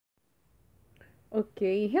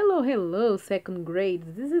Okay, hello, second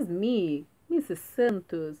grade. This is me, Mrs.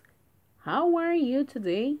 Santos. How are you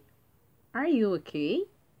today? Are you okay?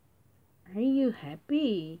 Are you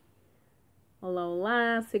happy?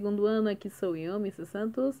 Olá, segundo ano, aqui sou eu, Mrs.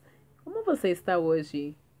 Santos. Como você está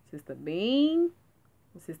hoje? Você está bem?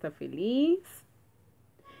 Você está feliz?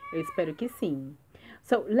 Eu espero que sim.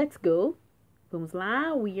 So, let's go. Vamos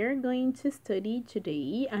lá. We are going to study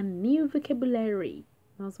today a new vocabulary.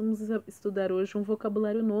 Nós vamos estudar hoje um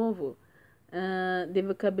vocabulário novo. The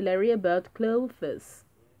vocabulary about clothes.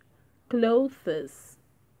 Clothes.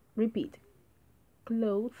 Repeat.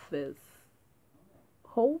 Clothes.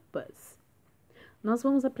 Roupas. Nós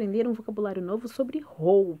vamos aprender um vocabulário novo sobre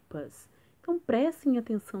roupas. Então prestem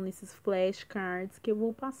atenção nesses flashcards que eu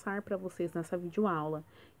vou passar para vocês nessa videoaula.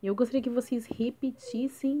 E eu gostaria que vocês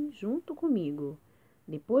repetissem junto comigo.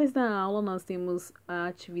 Depois da aula nós temos a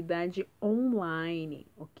atividade online,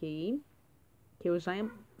 ok? Que eu já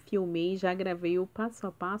filmei, já gravei o passo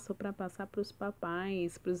a passo para passar para os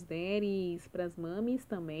papais, para os daddies, para as mamis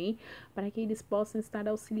também, para que eles possam estar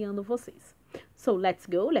auxiliando vocês. So, let's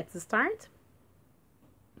go, let's start.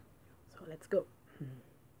 So, let's go.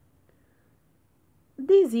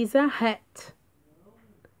 This is a hat.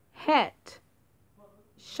 Hat.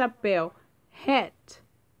 Chapéu. Hat.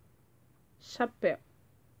 Chapéu.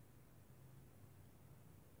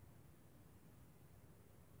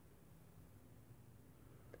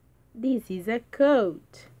 This is a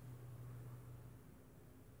coat.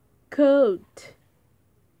 Coat.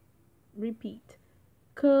 Repeat.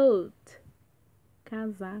 Coat.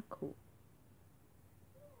 Casaco.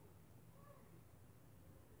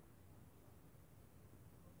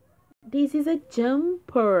 This is a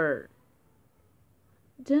jumper.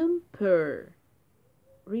 Jumper.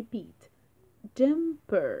 Repeat.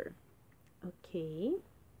 Jumper. Ok.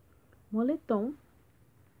 Moletom.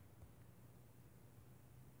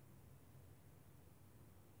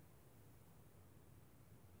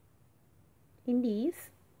 And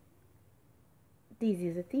this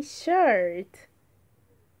is a t-shirt.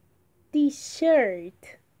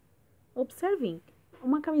 T-shirt. Observem,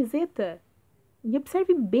 uma camiseta. E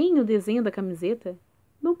observe bem o desenho da camiseta.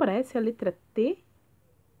 Não parece a letra T?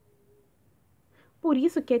 Por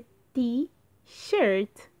isso que é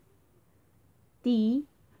T-shirt.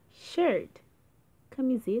 T-shirt.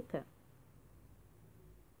 Camiseta.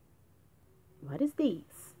 What is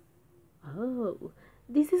this? Oh,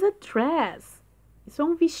 this is a dress. Isso é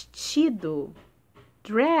um vestido.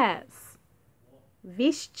 Dress.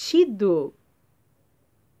 Vestido.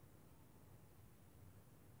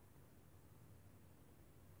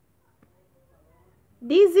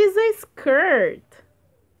 This is a skirt.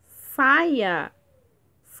 Saia.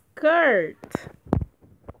 Skirt.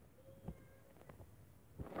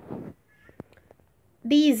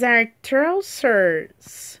 These are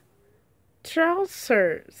trousers.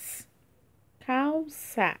 Trousers.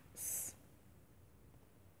 Calças.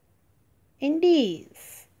 And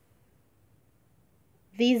these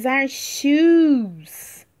are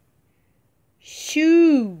shoes.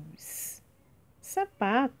 Shoes.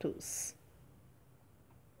 Sapatos.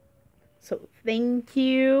 So, thank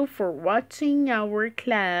you for watching our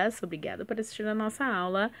class. Obrigada por assistir a nossa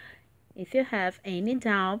aula. If you have any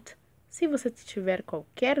doubt, se você tiver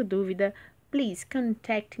qualquer dúvida, please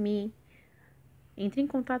contact me. Entre em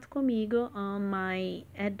contato comigo on my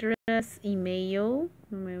address email,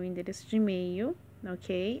 no meu endereço de e-mail,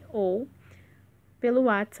 ok? Ou pelo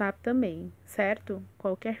WhatsApp também, certo?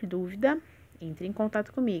 Qualquer dúvida, entre em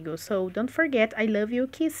contato comigo. So, don't forget, I love you,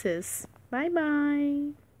 kisses. Bye,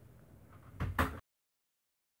 bye!